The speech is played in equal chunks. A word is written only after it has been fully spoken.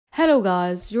Hello,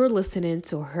 guys. You're listening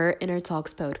to Her Inner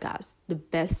Talks podcast, the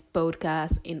best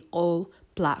podcast in all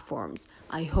platforms.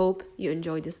 I hope you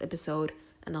enjoyed this episode,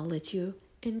 and I'll let you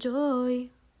enjoy.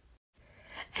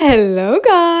 Hello,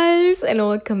 guys, and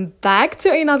welcome back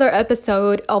to another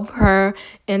episode of Her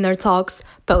Inner Talks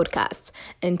podcast.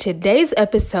 In today's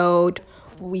episode,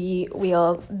 we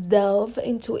will delve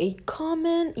into a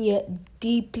common yet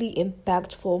deeply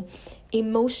impactful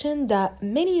emotion that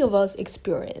many of us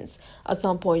experience at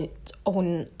some point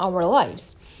in our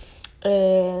lives.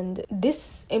 And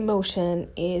this emotion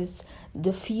is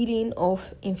the feeling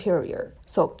of inferior.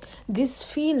 So, this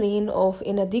feeling of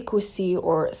inadequacy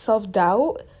or self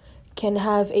doubt can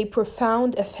have a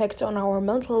profound effect on our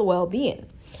mental well being,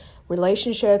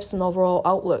 relationships, and overall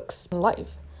outlooks in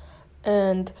life.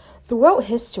 And throughout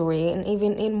history and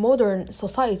even in modern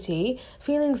society,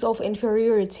 feelings of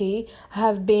inferiority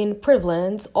have been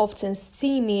prevalent, often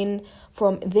stemming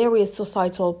from various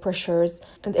societal pressures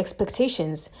and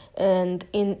expectations. And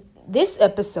in this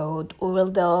episode, we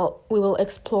will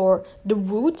explore the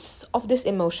roots of this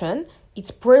emotion, its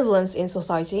prevalence in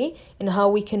society, and how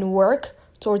we can work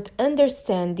toward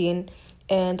understanding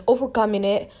and overcoming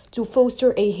it to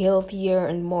foster a healthier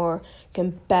and more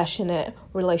compassionate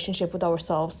relationship with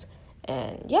ourselves.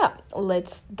 And yeah,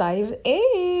 let's dive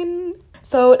in.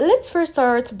 So let's first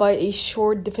start by a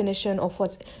short definition of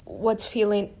what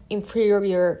feeling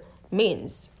inferior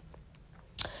means.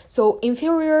 So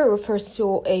inferior refers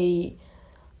to I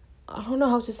don't know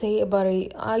how to say it, but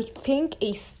I think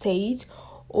a state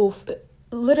of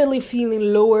literally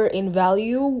feeling lower in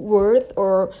value, worth,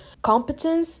 or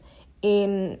competence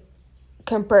in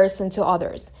comparison to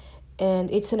others.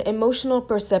 And it's an emotional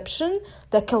perception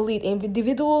that can lead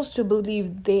individuals to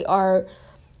believe they are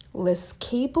less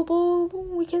capable,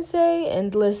 we can say,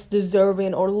 and less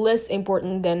deserving or less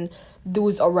important than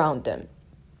those around them.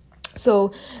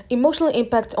 So, emotional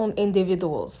impact on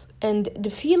individuals. And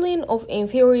the feeling of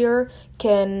inferior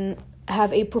can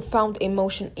have a profound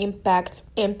emotion impact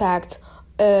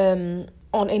on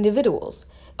individuals.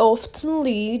 Often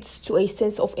leads to a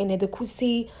sense of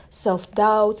inadequacy,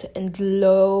 self-doubt, and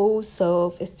low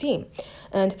self-esteem.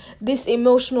 And this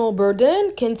emotional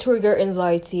burden can trigger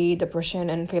anxiety,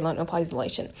 depression, and feeling of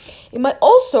isolation. It might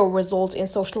also result in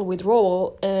social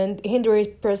withdrawal and hinder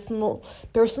personal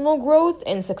growth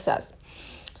and success.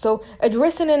 So,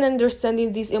 addressing and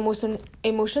understanding these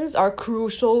emotions are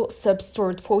crucial steps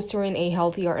toward fostering a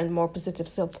healthier and more positive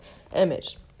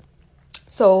self-image.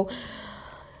 So,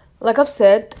 like I've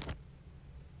said,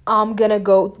 I'm gonna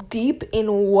go deep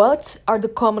in what are the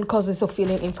common causes of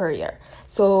feeling inferior.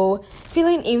 So,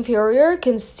 feeling inferior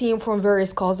can stem from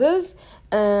various causes,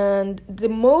 and the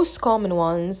most common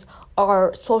ones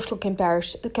are social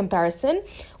comparison,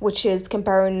 which is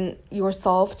comparing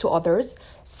yourself to others,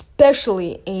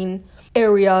 especially in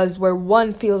areas where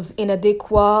one feels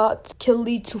inadequate, can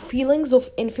lead to feelings of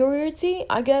inferiority,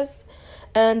 I guess.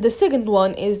 And the second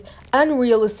one is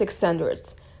unrealistic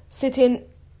standards. Setting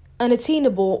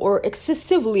unattainable or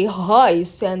excessively high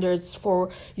standards for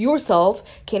yourself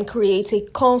can create a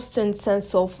constant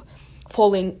sense of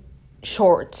falling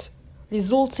short,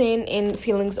 resulting in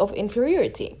feelings of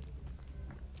inferiority.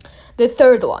 The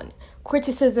third one,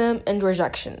 criticism and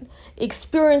rejection.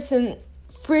 Experiencing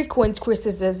frequent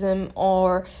criticism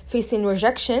or facing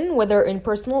rejection, whether in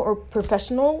personal or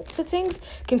professional settings,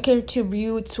 can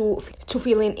contribute to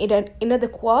feeling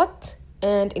inadequate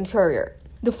and inferior.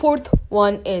 The fourth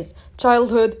one is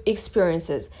childhood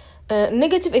experiences.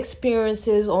 Negative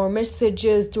experiences or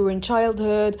messages during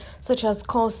childhood, such as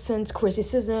constant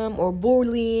criticism or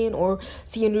bullying or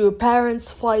seeing your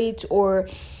parents fight or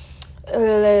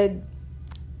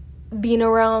being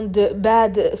around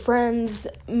bad friends,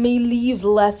 may leave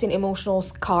lasting emotional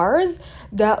scars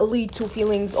that lead to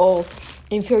feelings of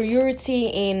inferiority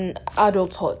in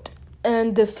adulthood.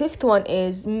 And the fifth one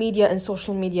is media and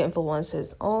social media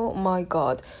influences. Oh my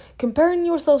god. Comparing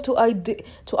yourself to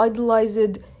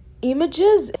idealized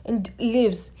images and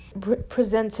lives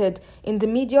presented in the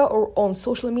media or on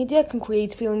social media can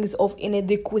create feelings of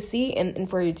inadequacy and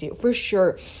inferiority. For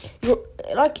sure.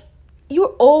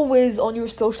 You're always on your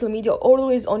social media,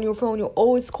 always on your phone, you're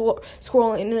always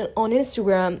scrolling on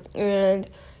Instagram, and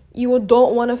you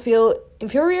don't want to feel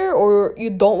inferior or you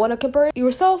don't want to compare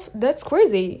yourself. That's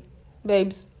crazy.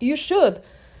 Babes, you should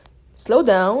slow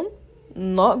down,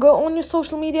 not go on your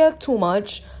social media too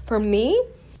much. For me,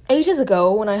 ages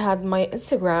ago when I had my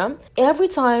Instagram, every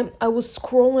time I was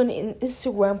scrolling in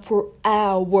Instagram for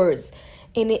hours,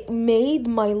 and it made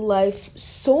my life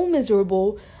so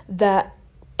miserable that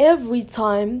every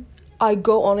time I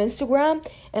go on Instagram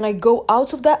and I go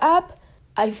out of that app,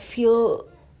 I feel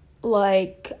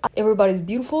like everybody's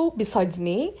beautiful besides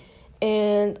me,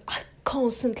 and I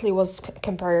constantly was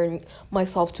comparing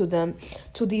myself to them,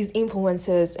 to these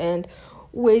influences, and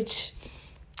which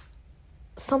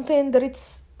something that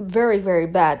it's very very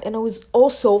bad. And I was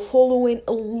also following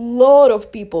a lot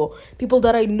of people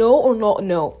that I know or not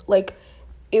know. Like,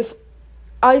 if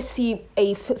I see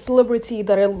a celebrity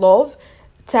that I love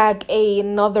tag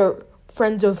another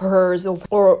friend of hers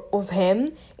or of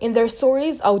him in their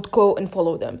stories, I would go and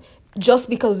follow them just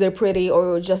because they're pretty,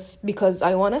 or just because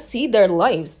I want to see their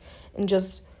lives and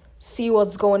just see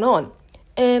what's going on.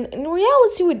 And in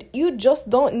reality, you just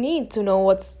don't need to know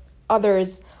what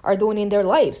others are doing in their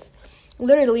lives.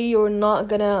 Literally, you're not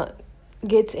gonna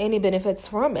get any benefits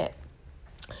from it.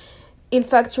 In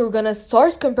fact, you're gonna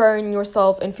start comparing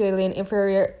yourself and feeling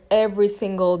inferior every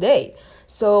single day.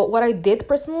 So what I did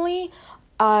personally,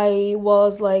 I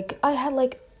had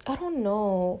I don't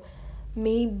know,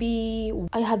 maybe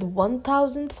I had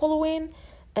 1,000 following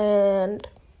and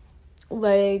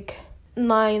like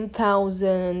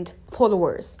 9,000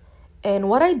 followers. And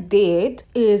what I did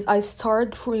is I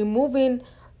started removing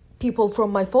people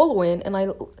from my following, and I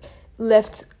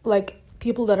left like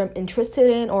people that I'm interested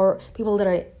in, or people that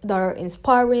are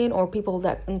inspiring, or people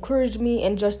that encourage me,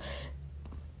 and just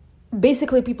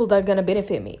basically people that are gonna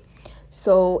benefit me.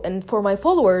 So, and for my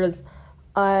followers,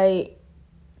 I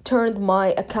turned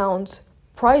my account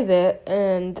private,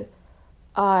 and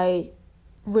I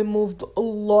removed a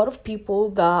lot of people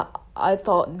that I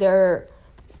thought they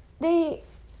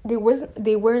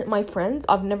weren't my friends.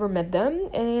 I've never met them,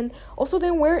 and also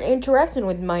they weren't interacting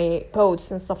with my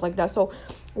posts and stuff like that. So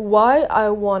why I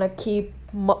want to keep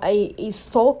a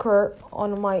stalker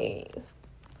on my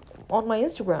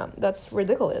Instagram? That's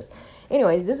ridiculous.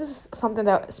 Anyways, this is something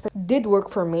that did work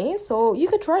for me, so you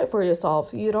could try it for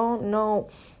yourself. You don't know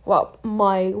what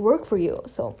might work for you.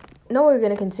 So now we're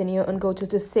going to continue and go to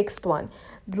the sixth one: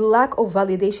 the lack of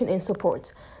validation and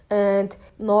support. And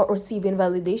not receiving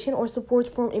validation or support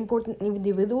from important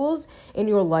individuals in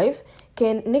your life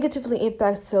can negatively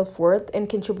impact self-worth and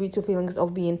contribute to feelings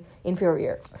of being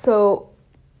inferior. So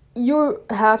you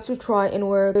have to try in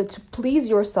order to please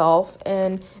yourself,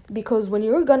 and because when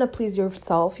you're gonna please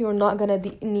yourself, you're not gonna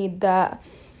need that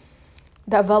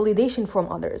validation from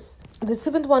others. The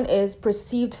seventh one is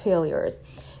perceived failures.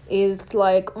 Is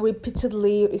like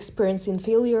repeatedly experiencing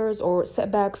failures or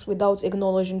setbacks without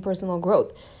acknowledging personal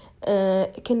growth.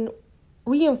 It can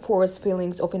reinforce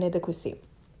feelings of inadequacy.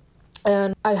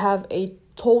 And I have a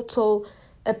total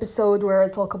episode where I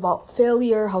talk about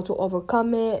failure, how to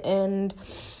overcome it, and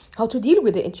how to deal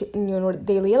with it in your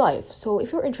daily life. So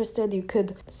if you're interested, you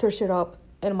could search it up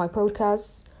in my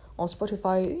podcasts on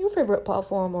Spotify, your favorite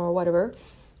platform or whatever,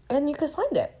 and you could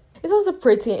find it. It was a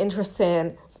pretty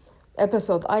interesting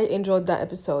episode. I enjoyed that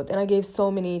episode, and I gave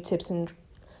so many tips and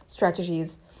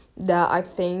strategies that I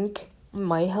think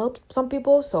might help some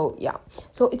people. So yeah,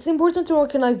 so it's important to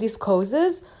recognize these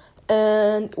causes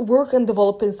and work on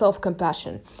developing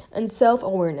self-compassion and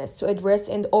self-awareness to address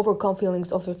and overcome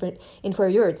feelings of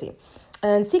inferiority.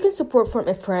 And seeking support from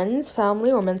a friend,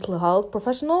 family, or mental health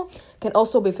professional can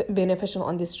also be beneficial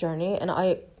on this journey. And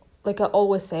I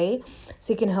always say,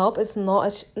 seeking help is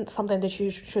not something that you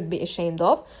should be ashamed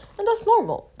of, and that's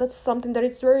normal. That's something that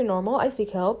is very normal. I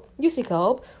seek help, you seek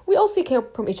help, we all seek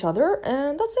help from each other,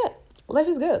 and that's it. Life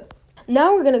is good.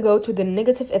 Now we're gonna go to the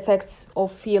negative effects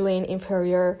of feeling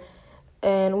inferior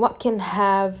and what can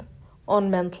have on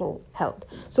mental health.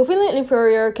 So feeling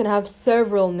inferior can have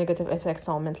several negative effects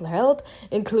on mental health,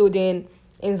 including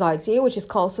anxiety, which is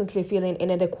constantly feeling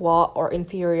inadequate or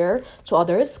inferior to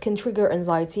others, can trigger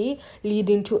anxiety,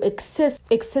 leading to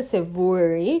excessive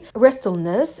worry,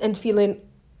 restlessness, and feeling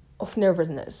of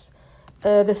nervousness.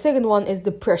 The second one is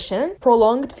depression.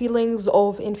 Prolonged feelings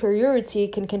of inferiority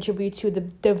can contribute to the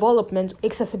development,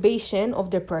 exacerbation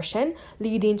of depression,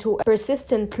 leading to a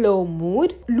persistent low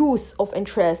mood, loss of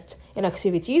interest in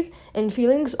activities, and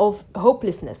feelings of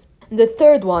hopelessness. The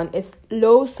third one is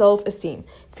low self-esteem.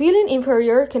 Feeling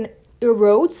inferior can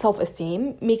erode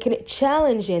self-esteem, making it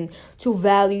challenging to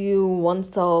value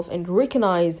oneself and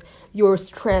recognize your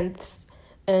strengths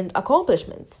and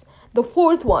accomplishments. The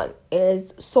fourth one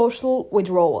is social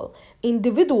withdrawal.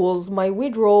 Individuals might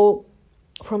withdraw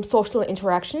from social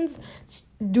interactions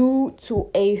due to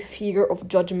a fear of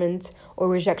judgment or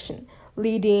rejection,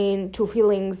 leading to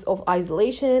feelings of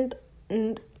isolation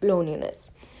and loneliness.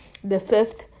 The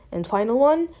fifth and final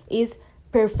one is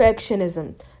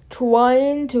perfectionism.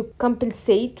 Trying to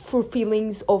compensate for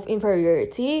feelings of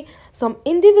inferiority, some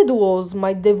individuals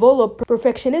might develop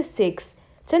perfectionistic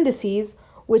tendencies,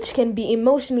 which can be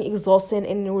emotionally exhausting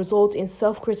and result in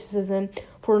self-criticism,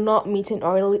 for not meeting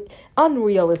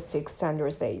unrealistic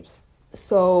standards, babes.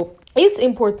 So it's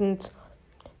important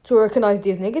to recognize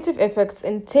these negative effects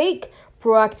and take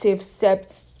proactive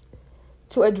steps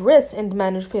to address and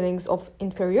manage feelings of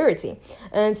inferiority.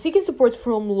 And seeking support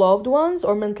from loved ones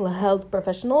or mental health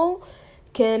professional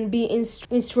can be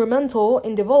instrumental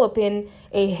in developing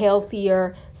a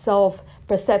healthier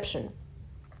self-perception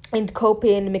and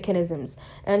coping mechanisms.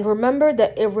 And remember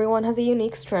that everyone has a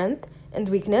unique strength and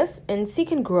weakness, and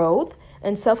seeking growth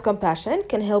and self-compassion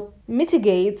can help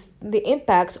mitigate the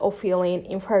impact of feeling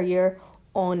inferior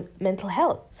on mental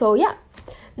health. So yeah,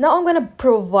 now I'm gonna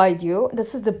provide you,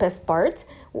 this is the best part,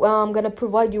 I'm gonna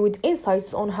provide you with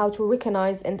insights on how to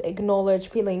recognize and acknowledge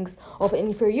feelings of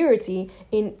inferiority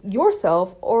in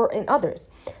yourself or in others.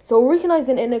 So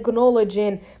recognizing and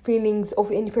acknowledging feelings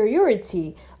of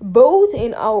inferiority both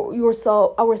in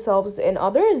ourselves and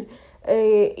others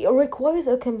requires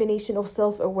a combination of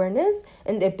self-awareness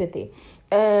and empathy.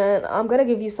 And I'm gonna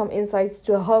give you some insights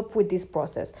to help with this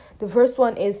process. The first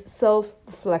one is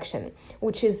self-reflection,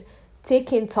 which is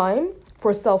taking time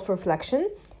for self-reflection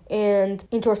and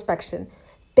introspection.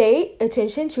 Pay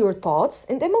attention to your thoughts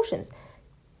and emotions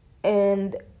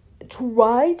and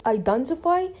try to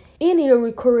identify any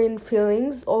recurring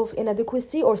feelings of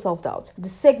inadequacy or self-doubt. The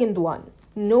second one,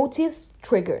 notice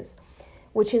triggers,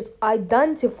 which is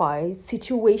identify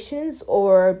situations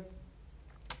or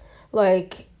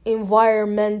like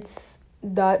environments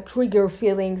that trigger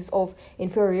feelings of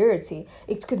inferiority.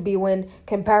 It could be when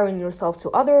comparing yourself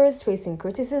to others, facing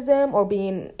criticism, or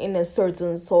being in a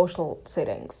certain social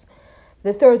settings.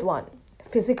 The third one,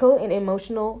 physical and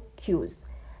emotional cues.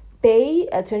 Pay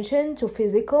attention to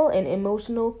physical and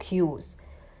emotional cues,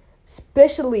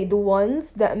 especially the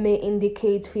ones that may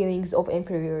indicate feelings of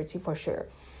inferiority for sure,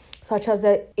 such as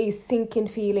a sinking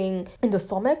feeling in the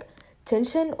stomach,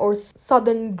 tension, or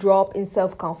sudden drop in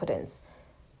self-confidence.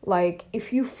 Like,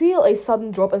 if you feel a sudden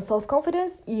drop in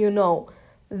self-confidence, you know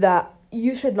that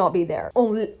you should not be there.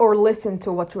 Or listen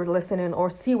to what you're listening, or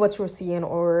see what you're seeing,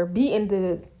 or be in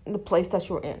the place that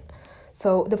you're in.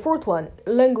 So the fourth one,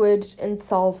 language and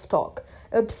self-talk.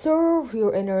 Observe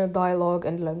your inner dialogue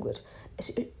and language.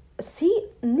 See,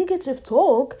 negative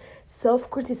talk,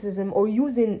 self-criticism, or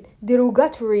using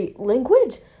derogatory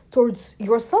language towards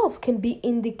yourself can be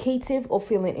indicative of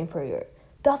feeling inferior.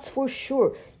 That's for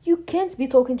sure. You can't be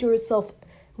talking to yourself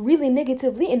really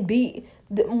negatively and be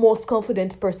the most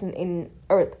confident person in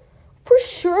earth. For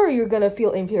sure, you're gonna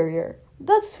feel inferior.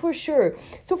 That's for sure.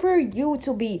 So for you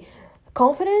to be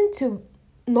confident, to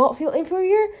not feel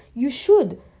inferior, you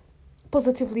should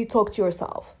positively talk to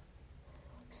yourself.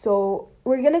 So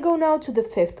we're gonna go now to the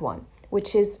fifth one,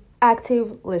 which is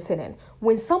active listening.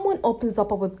 When someone opens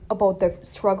up about their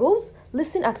struggles,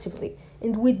 listen actively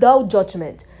and without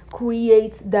judgment.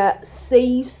 Create that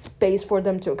safe space for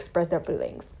them to express their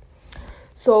feelings.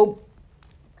 So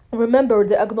remember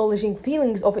that acknowledging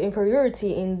feelings of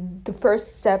inferiority in the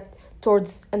first step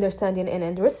towards understanding and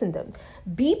addressing them.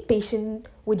 Be patient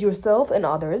with yourself and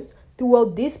others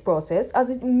throughout this process, as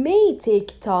it may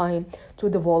take time to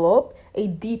develop a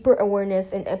deeper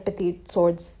awareness and empathy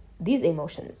towards these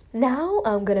emotions. Now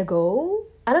I'm gonna go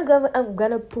and I'm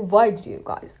gonna provide you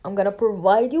guys. I'm gonna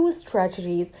provide you with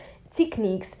strategies,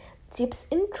 techniques, tips,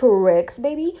 and tricks,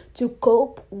 baby, to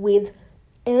cope with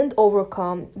and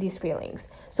overcome these feelings.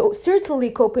 So certainly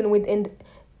coping with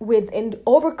and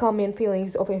overcoming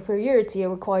feelings of inferiority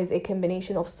requires a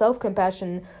combination of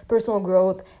self-compassion, personal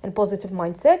growth, and positive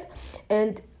mindset.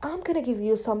 And I'm gonna give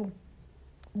you some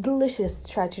delicious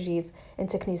strategies and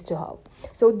techniques to help.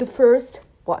 So the first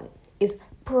one is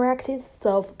practice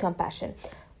self-compassion.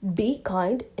 Be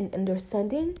kind and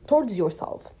understanding towards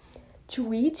yourself.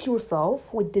 Treat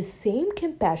yourself with the same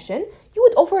compassion you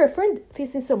would offer a friend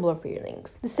facing similar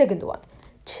feelings. The second one,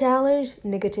 challenge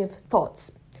negative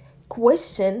thoughts.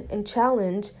 Question and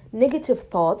challenge negative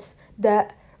thoughts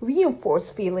that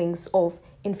reinforce feelings of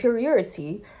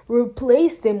inferiority.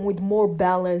 Replace them with more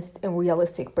balanced and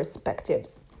realistic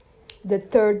perspectives. The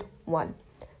third one,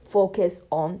 focus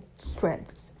on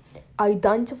strengths.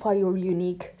 Identify your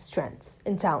unique strengths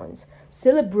and talents.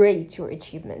 Celebrate your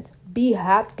achievements. Be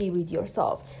happy with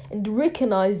yourself and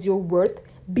recognize your worth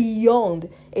beyond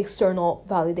external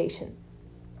validation.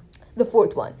 The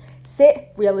fourth one,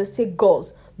 set realistic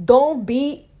goals. Don't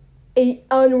be an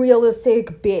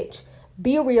unrealistic bitch.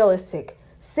 Be realistic.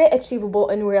 Set achievable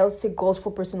and realistic goals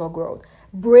for personal growth.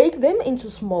 Break them into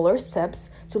smaller steps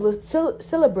to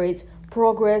celebrate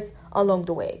progress along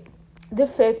the way. The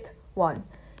fifth one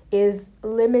is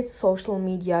limit social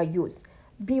media use.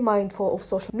 Be mindful of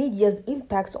social media's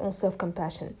impact on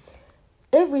self-compassion.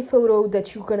 Every photo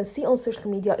that you're gonna see on social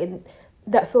media,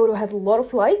 that photo has a lot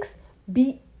of likes,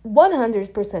 be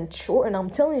 100% sure, and I'm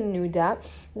telling you that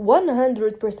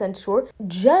 100% sure,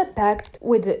 jam-packed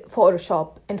with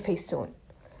Photoshop and Facetune.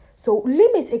 So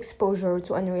limit exposure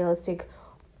to unrealistic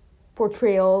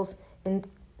portrayals and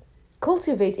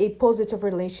cultivate a positive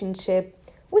relationship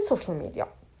with social media.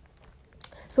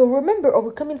 So remember,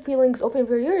 overcoming feelings of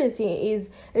inferiority is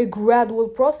a gradual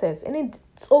process, and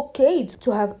it's okay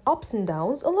to have ups and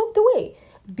downs along the way.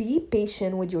 Be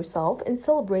patient with yourself and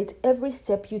celebrate every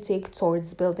step you take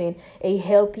towards building a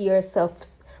healthier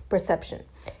self-perception.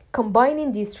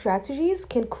 Combining these strategies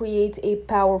can create a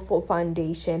powerful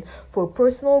foundation for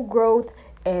personal growth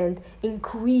and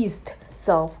increased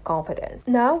self-confidence.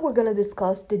 Now we're going to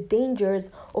discuss the dangers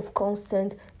of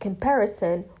constant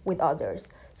comparison with others.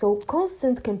 So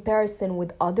constant comparison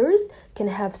with others can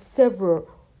have several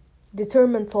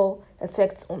detrimental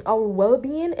effects on our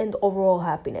well-being and overall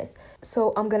happiness.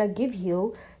 So I'm going to give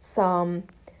you some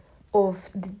of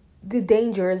the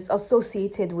dangers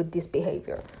associated with this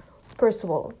behavior. First of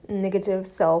all, negative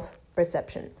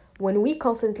self-perception. When we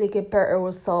constantly compare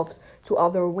ourselves to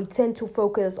others, we tend to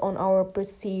focus on our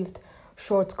perceived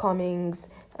shortcomings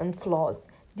and flaws.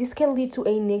 This can lead to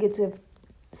a negative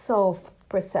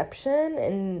self-perception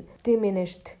and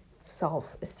diminished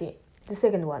self-esteem. The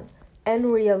second one,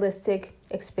 unrealistic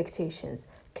expectations.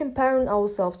 Comparing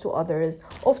ourselves to others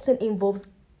often involves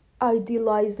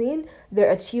idealizing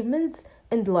their achievements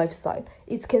and lifestyle.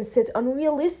 It can set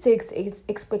unrealistic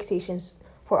expectations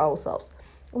for ourselves,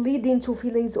 leading to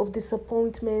feelings of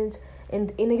disappointment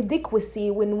and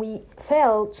inadequacy when we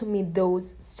fail to meet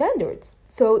those standards.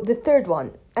 So the third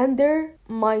one,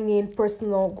 undermining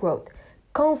personal growth.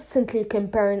 Constantly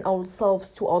comparing ourselves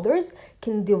to others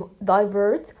can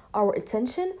divert our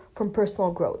attention from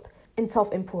personal growth and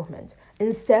self-improvement.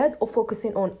 Instead of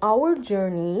focusing on our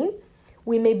journey,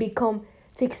 we may become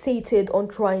fixated on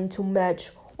trying to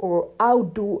match or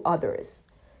outdo others.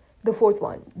 The fourth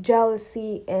one,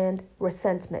 jealousy and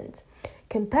resentment.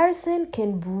 Comparison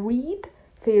can breed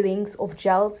feelings of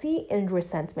jealousy and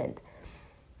resentment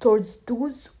towards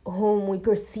those whom we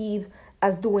perceive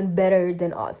as doing better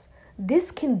than us.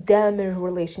 This can damage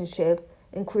relationship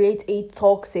and create a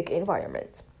toxic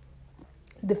environment.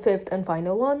 The fifth and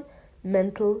final one,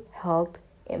 mental health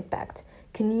impact.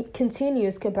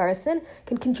 Continuous comparison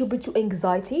can contribute to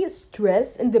anxiety,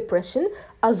 stress, and depression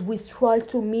as we strive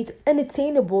to meet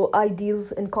unattainable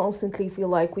ideals and constantly feel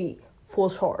like we fall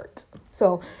short.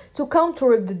 So, to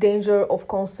counter the danger of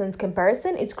constant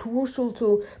comparison, it's crucial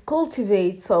to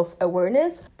cultivate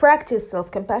self-awareness, practice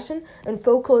self-compassion, and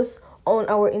focus on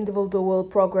our individual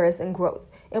progress and growth.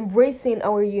 Embracing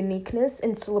our uniqueness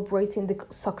and celebrating the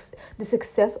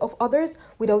success of others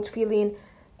without feeling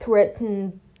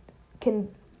threatened can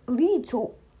lead to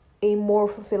a more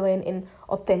fulfilling and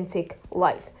authentic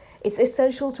life. It's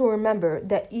essential to remember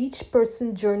that each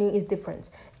person's journey is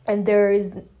different, and there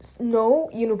is no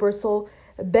universal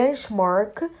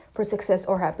benchmark for success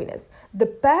or happiness. The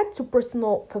path to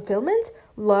personal fulfillment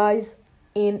lies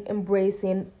in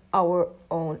embracing our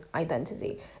own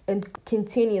identity and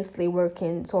continuously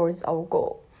working towards our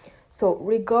goal. So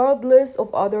regardless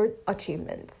of other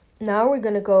achievements. Now we're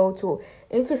going to go to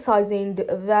emphasizing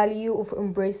the value of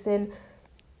embracing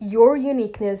your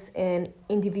uniqueness and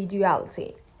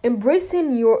individuality.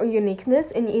 Embracing your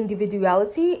uniqueness and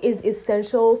individuality is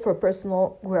essential for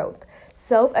personal growth,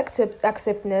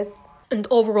 self-acceptance, and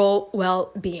overall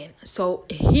well-being. So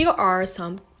here are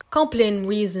some compelling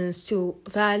reasons to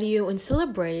value and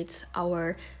celebrate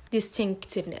our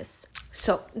distinctiveness.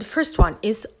 So the first one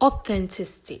is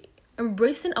authenticity.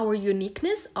 Embracing our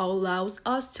uniqueness allows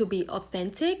us to be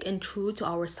authentic and true to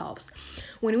ourselves.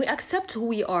 When we accept who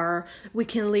we are, we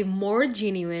can live more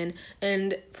genuine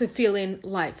and fulfilling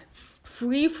life,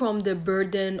 free from the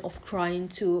burden of trying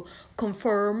to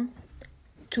conform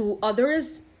to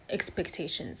others'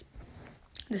 expectations.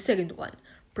 The second one,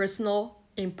 personal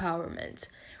empowerment.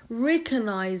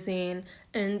 Recognizing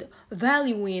and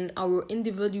valuing our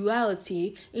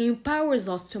individuality empowers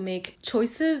us to make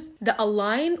choices that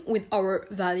align with our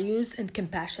values and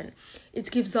compassion. It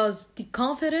gives us the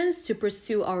confidence to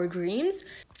pursue our dreams,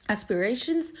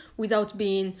 aspirations, without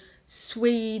being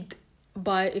swayed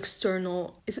by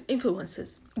external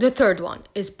influences. The third one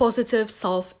is positive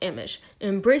self-image.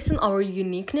 Embracing our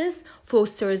uniqueness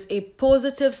fosters a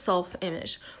positive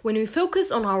self-image. When we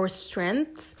focus on our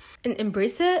strengths and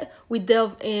embrace it, we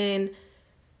delve in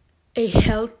a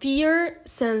healthier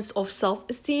sense of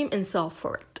self-esteem and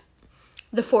self-worth.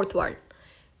 The fourth one,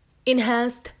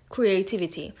 enhanced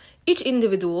creativity. Each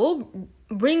individual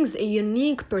brings a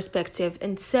unique perspective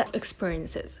and set of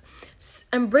experiences.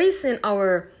 Embracing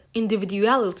our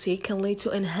individuality can lead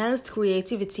to enhanced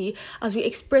creativity as we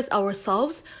express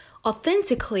ourselves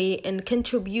authentically and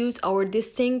contribute our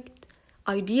distinct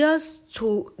ideas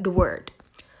to the world.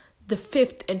 The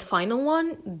fifth and final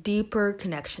one, deeper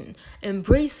connection.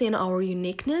 Embracing our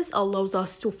uniqueness allows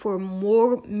us to form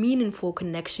more meaningful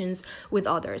connections with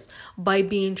others. By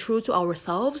being true to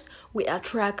ourselves, we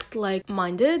attract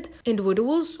like-minded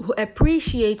individuals who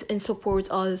appreciate and support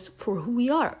us for who we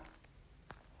are.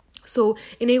 So,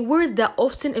 in a world that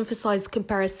often emphasizes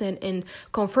comparison and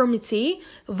conformity,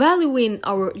 valuing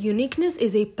our uniqueness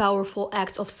is a powerful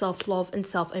act of self-love and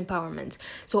self-empowerment.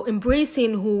 So,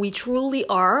 embracing who we truly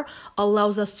are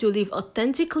allows us to live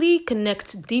authentically,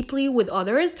 connect deeply with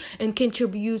others, and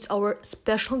contribute our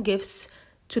special gifts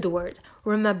to the world.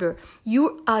 Remember,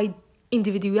 your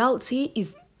individuality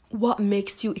is what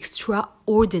makes you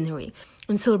extraordinary,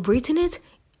 and celebrating it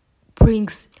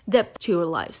brings depth to your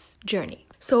life's journey.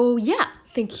 So yeah,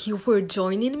 thank you for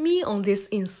joining me on this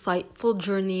insightful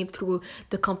journey through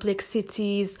the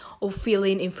complexities of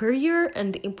feeling inferior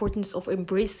and the importance of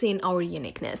embracing our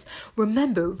uniqueness.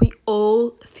 Remember, we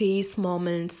all face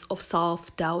moments of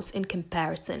self-doubt and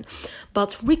comparison,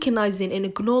 but recognizing and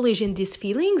acknowledging these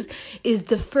feelings is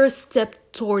the first step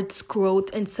towards growth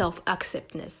and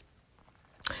self-acceptance.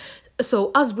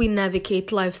 So, as we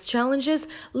navigate life's challenges,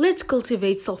 let's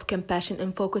cultivate self-compassion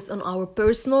and focus on our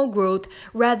personal growth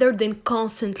rather than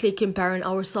constantly comparing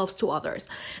ourselves to others.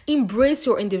 Embrace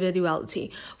your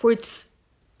individuality, for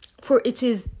it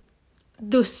is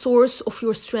the source of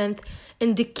your strength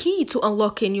and the key to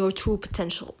unlocking your true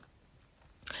potential.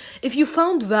 If you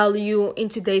found value in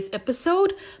today's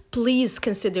episode, please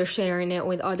consider sharing it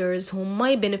with others who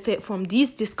might benefit from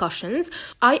these discussions.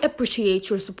 I appreciate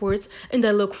your support and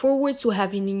I look forward to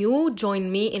having you join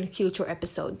me in future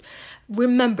episodes.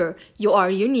 Remember, you are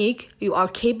unique, you are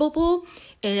capable,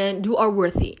 and you are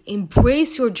worthy.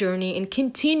 Embrace your journey and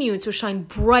continue to shine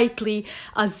brightly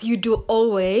as you do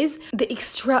always, the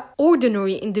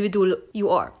extraordinary individual you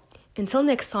are. Until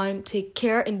next time, take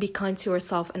care and be kind to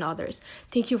yourself and others.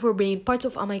 Thank you for being part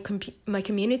of my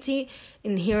community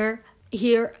and here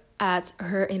at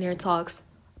Her Inner Talks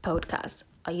podcast.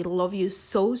 I love you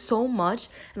so much,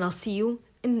 and I'll see you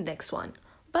in the next one.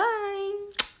 Bye!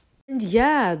 And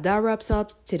yeah, that wraps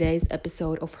up today's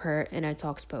episode of Her Inner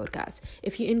Talks podcast.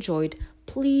 If you enjoyed,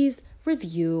 please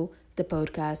review the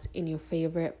podcast in your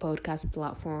favorite podcast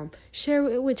platform. Share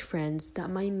it with friends that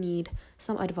might need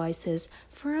some advices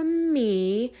from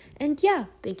me. And yeah,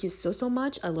 thank you so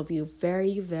much. I love you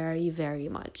very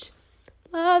much.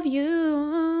 Love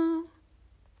you.